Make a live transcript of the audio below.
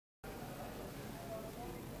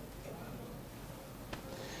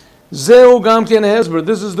Zeu gam ken hesber.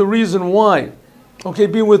 This is the reason why. Okay,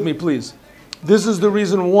 be with me, please. This is the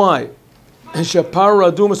reason why.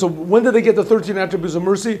 Shapara Duma. So when did they get the 13 attributes of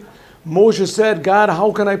mercy? Moshe said, God,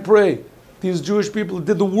 how can I pray? These Jewish people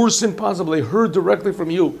did the worst sin possible. They heard directly from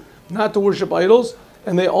you not to worship idols,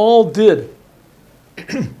 and they all did.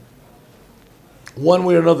 One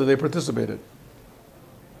way or another, they participated.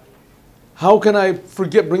 How can I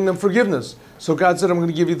bring them forgiveness? So God said, I'm going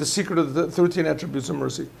to give you the secret of the 13 attributes of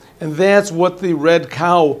mercy. And that's what the red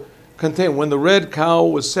cow contained. When the red cow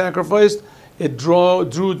was sacrificed, it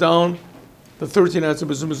drew down the 13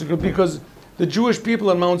 attributes of mercy. Because the Jewish people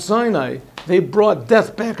on Mount Sinai, they brought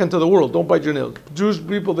death back into the world. Don't bite your nails. Jewish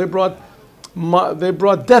people, they brought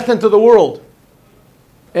death into the world.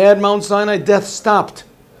 At Mount Sinai, death stopped.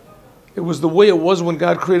 It was the way it was when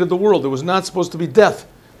God created the world. There was not supposed to be death.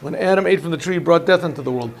 When Adam ate from the tree, he brought death into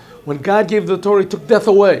the world. When God gave the Torah, he took death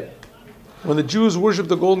away. When the Jews worshipped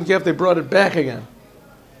the golden calf, they brought it back again.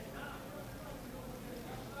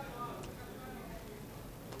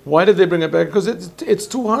 Why did they bring it back? Because it's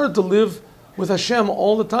too hard to live with Hashem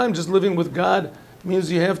all the time. Just living with God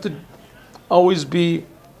means you have to always be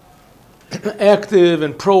active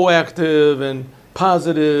and proactive and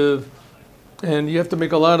positive, and you have to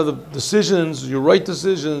make a lot of the decisions, your right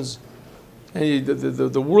decisions, and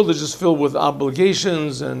the world is just filled with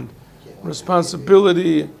obligations and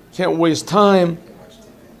responsibility. Can't waste time,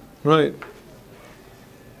 right?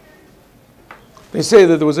 They say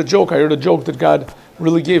that there was a joke. I heard a joke that God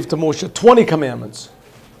really gave to Moshe 20 commandments.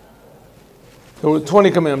 There were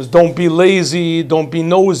 20 commandments. Don't be lazy. Don't be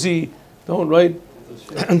nosy. Don't, right?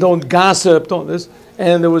 And don't gossip. Don't this.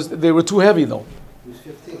 And they were too heavy though. It was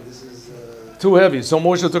 15. This is too heavy. So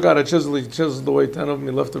Moshe took out a chisel. He chiseled away 10 of them.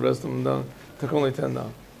 He left the rest of them down. Took only 10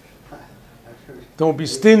 down. Don't be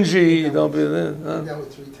stingy. Don't be.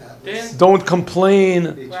 Don't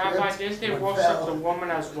complain. Rabbi, didn't they worship the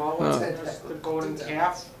woman as well as the golden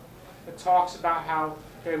calf? It talks about how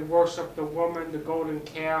they worship the woman, the golden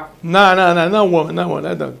calf. No, not woman.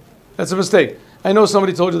 That's a mistake. I know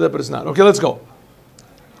somebody told you that, but it's not. Okay, let's go.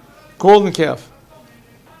 Golden calf.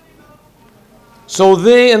 So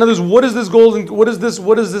in other words, what does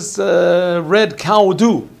this red cow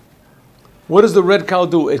do? What does the red cow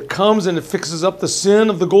do? It comes and it fixes up the sin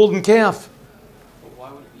of the golden calf. But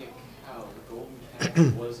why would it be a cow? The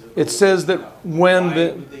golden calf was It says that when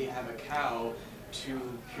why would they have a cow to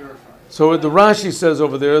purify? So the Rashi says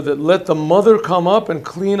over there that let the mother come up and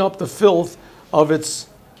clean up the filth of its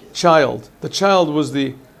child. The child was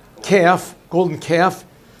the calf, golden calf,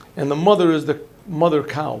 and the mother is the mother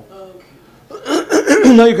cow.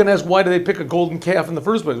 Now you can ask, why did they pick a golden calf in the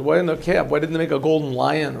first place? Why didn't a calf? Why didn't they make a golden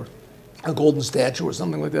lion or a golden statue or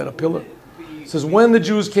something like that, a pillar? It says when the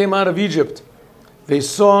Jews came out of Egypt, they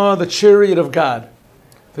saw the chariot of God.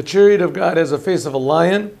 The chariot of God has a face of a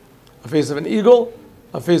lion, a face of an eagle,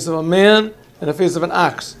 a face of a man, and a face of an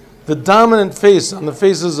ox. The dominant face on the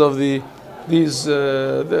faces of this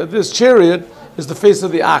chariot is the face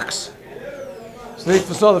of the ox. So they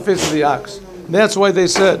saw the face of the ox. And that's why they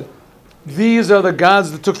said, these are the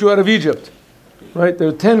gods that took you out of Egypt. Right? There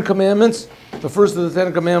are 10 commandments. The first of the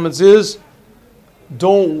 10 commandments is,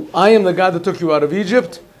 I am the God that took you out of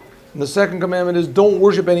Egypt. And the second commandment is, don't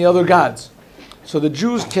worship any other gods. So the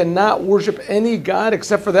Jews cannot worship any god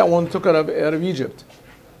except for that one that took out of Egypt.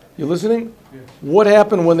 You listening? Yeah. What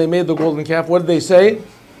happened when they made the golden calf? What did they say?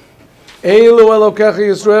 Elu Elokecha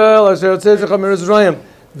Yisrael, Asher Tzedekcha Mitzrayim.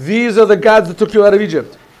 These are the gods that took you out of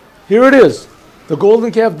Egypt. Here it is. The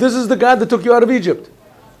golden calf, this is the God that took you out of Egypt.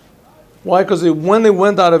 Why? Because when they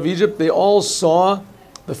went out of Egypt, they all saw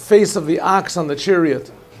the face of the ox on the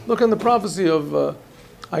chariot. Look in the prophecy of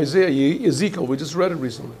Isaiah, Ezekiel. We just read it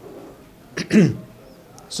recently.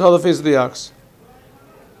 Saw the face of the ox.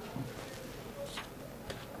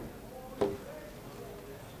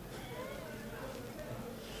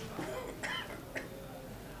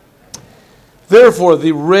 Therefore,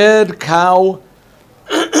 the red cow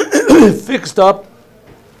fixed up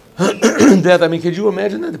death. I mean, could you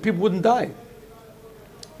imagine that? The people wouldn't die.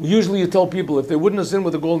 Usually you tell people if they wouldn't have sinned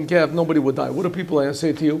with the golden calf, nobody would die. What do people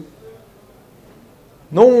say to you?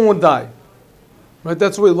 No one would die. Right?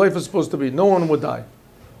 That's the way life is supposed to be. No one would die.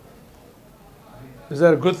 Is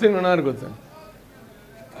that a good thing or not a good thing?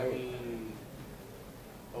 I mean,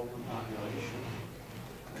 overpopulation.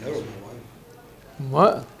 terrible.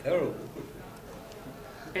 What? Terrible.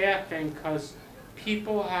 Bad thing, because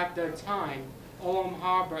people have their time. Olam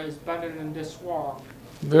Harbor is better than this war.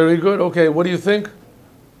 Very good. Okay, what do you think?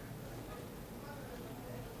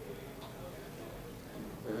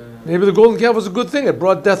 Maybe the golden calf was a good thing. It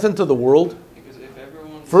brought death into the world. Because if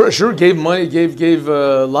everyone For sure, gave money, gave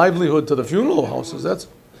livelihood to the funeral houses. That's,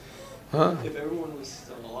 huh? If everyone was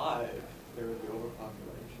still alive, there would be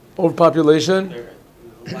overpopulation. Overpopulation. There,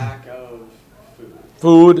 lack of food.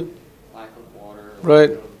 Food. Lack of water.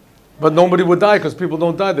 Right. Lack of, But nobody would die because people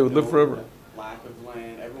don't die. They would live forever. Lack of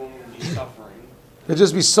land. Everyone would be suffering. They'd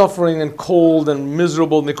just be suffering and cold and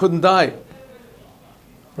miserable, and they couldn't die.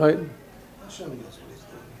 Right? Show me this, what he's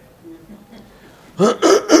doing.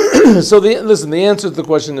 So the answer to the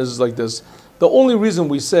question is like this. The only reason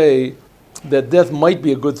we say that death might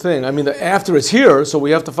be a good thing, I mean, after it's here, so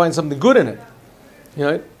we have to find something good in it. You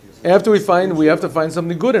know, after we have to find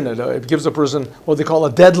something good in it. It gives a person what they call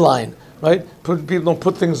a deadline, right? People don't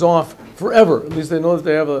put things off forever. At least they know that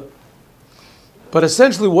they have a. But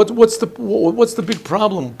essentially, what's the big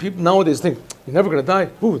problem? People nowadays think you're never going to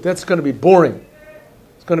die. Ooh, that's going to be boring.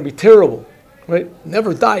 It's going to be terrible, right?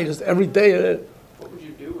 Never die, just every day. What would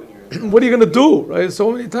you do when you're? What are you going to do, right?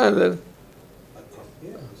 So many times that.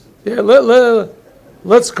 Yeah,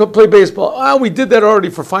 let's play baseball. We did that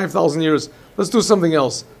already for 5,000 years. Let's do something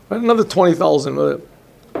else. Right? Another 20,000.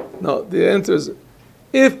 No, the answer is,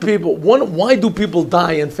 why do people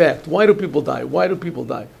die, in fact? Why do people die? Why do people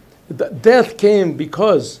die? Death came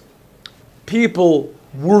because people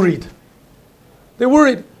worried. They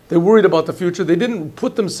worried. They worried about the future. They didn't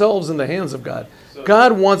put themselves in the hands of God. So,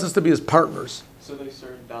 God wants us to be his partners. So they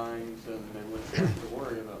started dying, so they wouldn't have to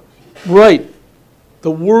worry about the future. Right.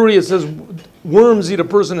 The worry, it says, worms eat a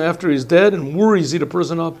person after he's dead, and worries eat a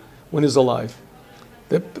person up when he's alive.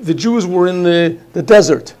 The Jews were in the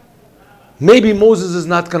desert. Maybe Moses is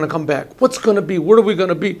not going to come back. What's going to be? Where are we going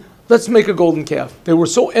to be? Let's make a golden calf. They were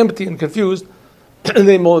so empty and confused, and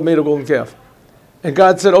they made a golden calf. And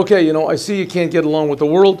God said, okay, I see you can't get along with the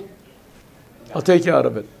world. I'll take you out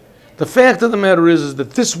of it. The fact of the matter is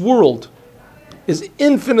that this world is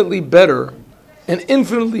infinitely better and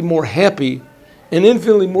infinitely more happy and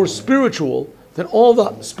infinitely more spiritual than all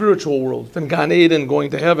the spiritual world, than Gan Eden,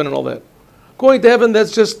 going to heaven and all that. Going to heaven,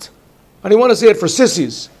 that's just, I don't want to say it for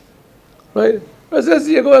sissies, right?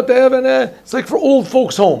 You go out to heaven, it's like for old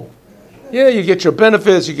folks' home. Yeah, you get your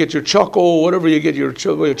benefits, you get your choco, whatever you get, your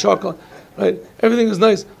chocolate, right? Everything is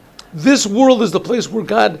nice. This world is the place where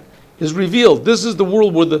God is revealed. This is the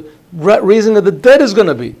world where the raising of the dead is going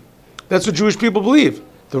to be. That's what Jewish people believe.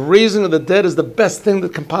 The raising of the dead is the best thing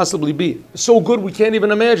that can possibly be. It's so good we can't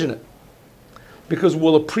even imagine it. Because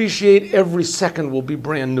we'll appreciate every second will be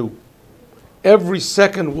brand new. Every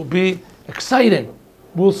second will be exciting.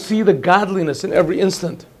 We'll see the godliness in every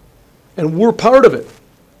instant. And we're part of it.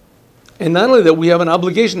 And not only that, we have an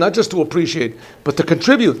obligation not just to appreciate, but to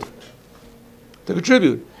contribute. To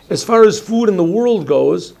contribute. As far as food in the world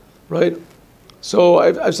goes, right? So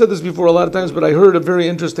I've said this before a lot of times, but I heard a very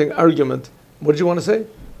interesting argument. What did you want to say?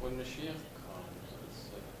 When Mashiach comes,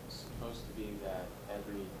 it's supposed to be that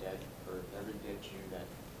every dead Jew that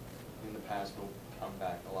in the past will come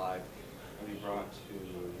back alive and be brought to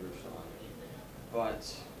Jerusalem.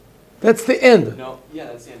 But that's the end. No, yeah,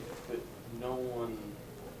 that's the end. But no one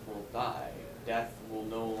will die. Death will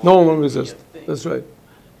no No longer one exist. be a thing. That's right.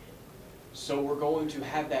 So we're going to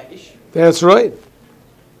have that issue. That's right.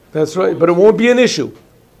 That's right. But it won't be an issue.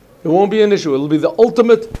 It won't be an issue. It'll be the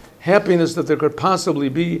ultimate happiness that there could possibly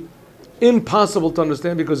be. Impossible to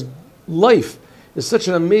understand because life is such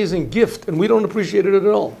an amazing gift and we don't appreciate it at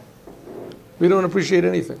all. We don't appreciate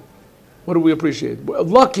anything. What do we appreciate?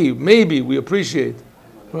 Lucky, maybe we appreciate,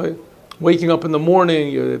 right? Waking up in the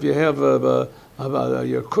morning, if you have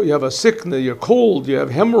you have a sickness, you're cold, you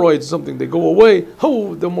have hemorrhoids, something, they go away.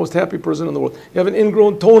 Oh, the most happy person in the world. You have an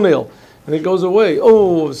ingrown toenail, and it goes away.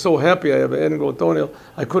 Oh, I'm so happy I have an ingrown toenail.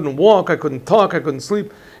 I couldn't walk, I couldn't talk, I couldn't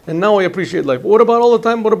sleep, and now I appreciate life. What about all the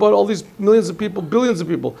time? What about all these millions of people, billions of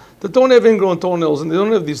people that don't have ingrown toenails and they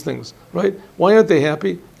don't have these things, right? Why aren't they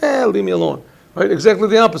happy? Leave me alone, right? Exactly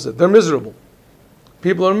the opposite. They're miserable.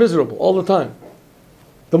 People are miserable all the time.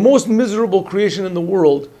 The most miserable creation in the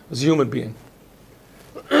world is a human being.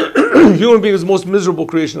 Human being is the most miserable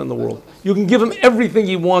creation in the world. You can give him everything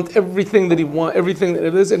he wants, everything that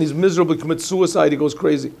it is, and he's miserable. He commits suicide. He goes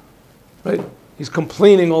crazy, right? He's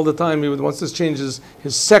complaining all the time. He wants to change his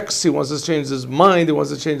sex. He wants to change his mind. He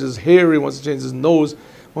wants to change his hair. He wants to change his nose. He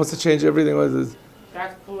wants to change everything.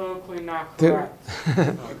 That's politically not correct.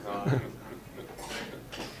 Oh, God.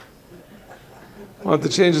 Wants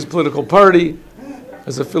to change his political party,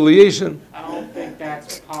 his affiliation. I don't think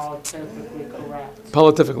that's politically correct.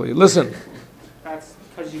 Politically. Listen. That's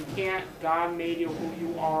because you can't, God made you who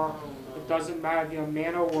you are. It doesn't matter if you're a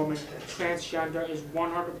man or woman. Transgender is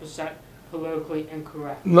 100% politically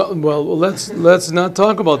incorrect. No, well, let's not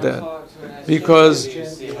talk about that. Because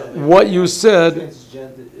what you said,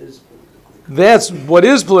 That's what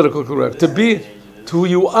is politically correct. To be who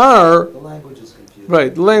you are, The language is confusing.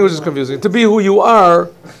 right? The language is confusing. To be who you are,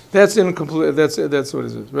 that's incomplete. That's what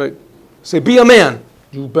it is, right? Say, be a man.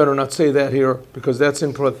 You better not say that here because that's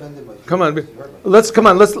Offended by Come on,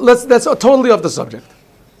 feelings. let's. That's totally off the subject.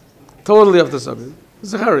 Totally off the subject.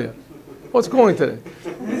 Zachariah, what's going today?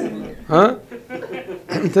 Huh?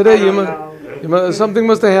 Today something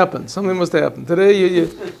must have happened. Something must have happened. Today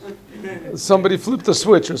somebody flipped a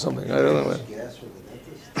switch or something. I don't know. Gas for the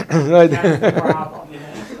dentist. Right. That's the problem.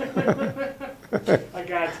 I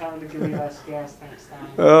gotta tell him to give me less gas next time.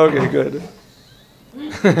 Okay, good.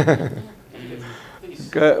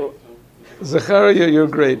 Zachariah, you're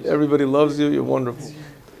great. Everybody loves you. You're wonderful.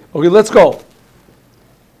 Okay, let's go.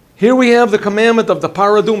 Here we have the commandment of the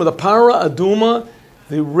Para Aduma. The Para Aduma,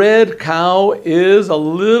 the red cow, is a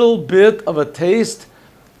little bit of a taste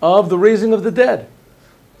of the raising of the dead.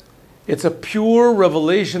 It's a pure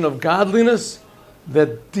revelation of godliness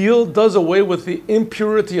that does away with the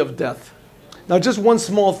impurity of death. Now, just one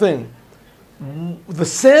small thing. The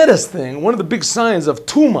saddest thing, one of the big signs of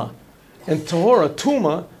Tuma and Tahora,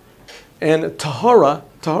 Tuma and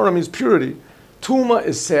Tahara means purity, Tuma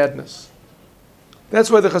is sadness.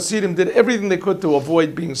 That's why the Chassidim did everything they could to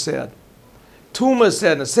avoid being sad. Tuma is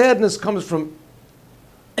sadness. Sadness comes from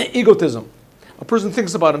egotism. A person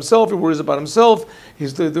thinks about himself, he worries about himself,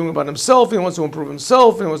 he's doing about himself, he wants to improve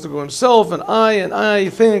himself, he wants to go himself, and I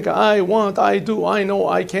think, I want, I do, I know,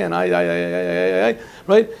 I can, I,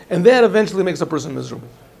 right? And that eventually makes a person miserable.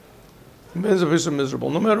 It makes a person miserable.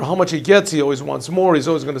 No matter how much he gets, he always wants more, he's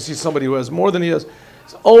always going to see somebody who has more than he has.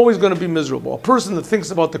 He's always going to be miserable. A person that thinks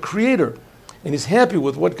about the Creator, and he's happy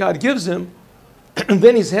with what God gives him, and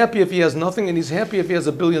then he's happy if he has nothing, and he's happy if he has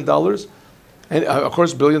 $1 billion. And of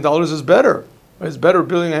course, $1 billion is better. It's better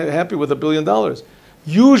being happy with $1 billion.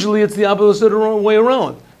 Usually it's the opposite way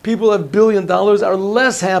around. People who have $1 billion are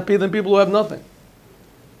less happy than people who have nothing.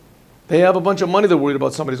 They have a bunch of money, they're worried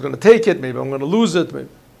about somebody's going to take it, maybe I'm going to lose it. Maybe.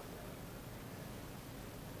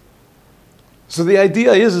 So the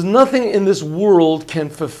idea is nothing in this world can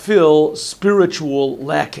fulfill spiritual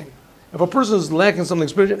lacking. If a person is lacking something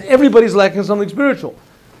spiritual, everybody's lacking something spiritual.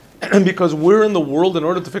 Because we're in the world in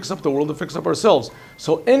order to fix up the world, to fix up ourselves.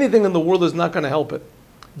 So anything in the world is not going to help it.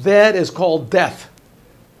 That is called death.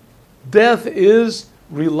 Death is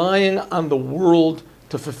relying on the world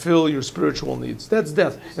to fulfill your spiritual needs. That's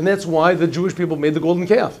death. And that's why the Jewish people made the golden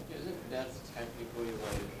calf. Isn't death technically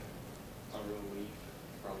like a relief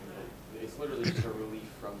from it's literally just a relief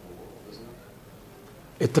from the world, isn't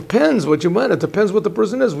it? It depends what you meant. It depends what the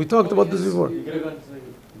person is. We talked about this before.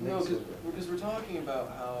 No, because we're talking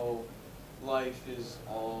about how life is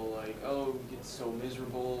all like, oh, it's so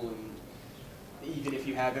miserable, and even if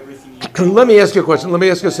you have everything you Let me ask you a question. Let me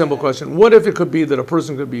ask you a simple question. What if it could be that a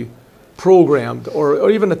person could be programmed or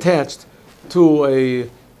even attached to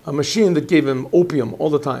a machine that gave him opium all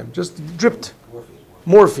the time, just dripped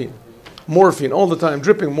morphine all the time,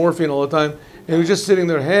 dripping morphine all the time, and he was just sitting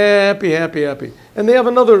there happy. And they have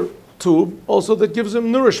another tube also that gives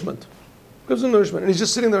him nourishment. And he's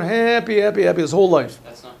just sitting there happy his whole life.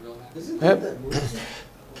 That's not real happiness. Isn't that movie?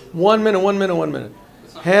 1 minute.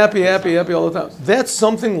 Happy all the time. That's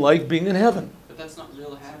something like being in heaven. But that's not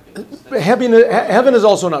real happiness. Heaven is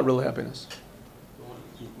also not real happiness.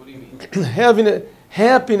 What do you mean?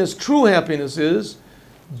 Happiness, true happiness is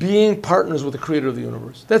being partners with the Creator of the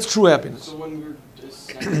universe. That's true happiness. So when we're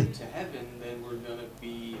ascending to heaven, then we're going to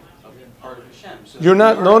be a part of Hashem. So You're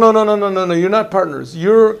not, no, you're not partners.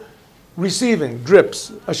 You're receiving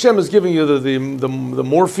drips. Hashem is giving you the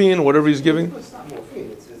morphine, whatever he's giving. It's not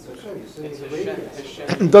morphine, it's Hashem. You're sending It's the Hashem. radiance.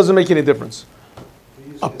 Hashem. It doesn't make any difference.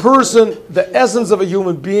 A person, the essence of a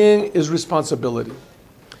human being is responsibility.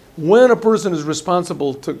 When a person is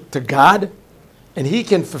responsible to God, and he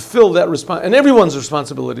can fulfill that and everyone's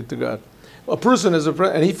responsibility to God. A person is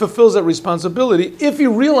and he fulfills that responsibility. If he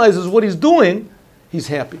realizes what he's doing, he's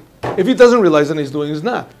happy. If he doesn't realize what he's doing, he's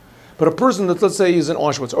not. But a person that, let's say, he's in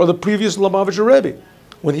Auschwitz, or the previous Lubavitcher Rebbe,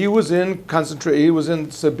 when he was in concentration, he was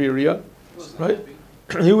in Siberia, right?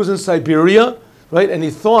 He was in Siberia, right? And he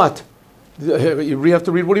thought, you have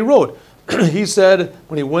to read what he wrote. He said,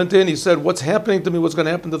 when he went in, he said, what's happening to me? What's going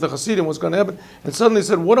to happen to the Chassidim? What's going to happen? And suddenly he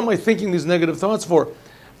said, what am I thinking these negative thoughts for?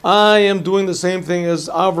 I am doing the same thing as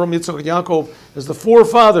Avram, Yitzchak, Yaakov, as the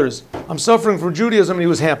forefathers. I'm suffering for Judaism, and he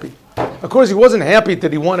was happy. Of course, he wasn't happy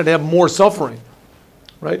that he wanted to have more suffering,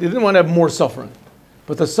 right? He didn't want to have more suffering.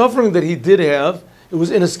 But the suffering that he did have, it was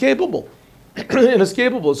inescapable.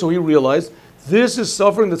 Inescapable. So he realized, this is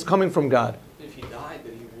suffering that's coming from God. If he died,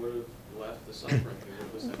 then he would have left the suffering.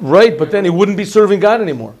 Right, but then he wouldn't be serving God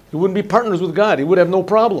anymore. He wouldn't be partners with God. He would have no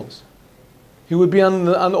problems. He would be on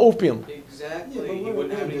the opium. Exactly. Yeah, but He we're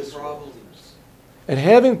wouldn't have in any this world. problems. And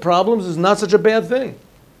having problems is not such a bad thing.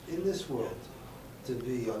 In this world, to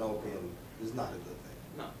be on opium is not a good thing.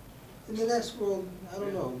 No. In the next world, I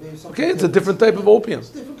don't know, maybe something. Okay, it's a different type of opium.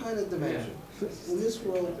 It's a different kind of dimension. In this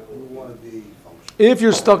world, we want to be functional. If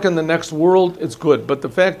you're stuck in the next world, it's good. But the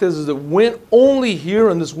fact is that when only here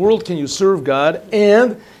in this world can you serve God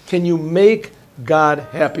and can you make God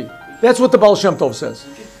happy. That's what the Baal Shem Tov says.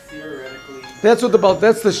 You could theoretically That's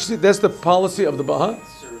what that's the policy of the Baal.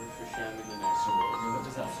 serve Hashem in the next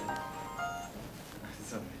world.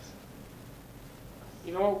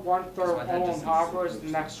 You know what? 1/3 of all in Papa is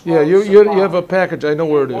the next Yeah, world. you have a package. I know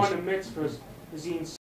where it One is. of the mitzvahs is eating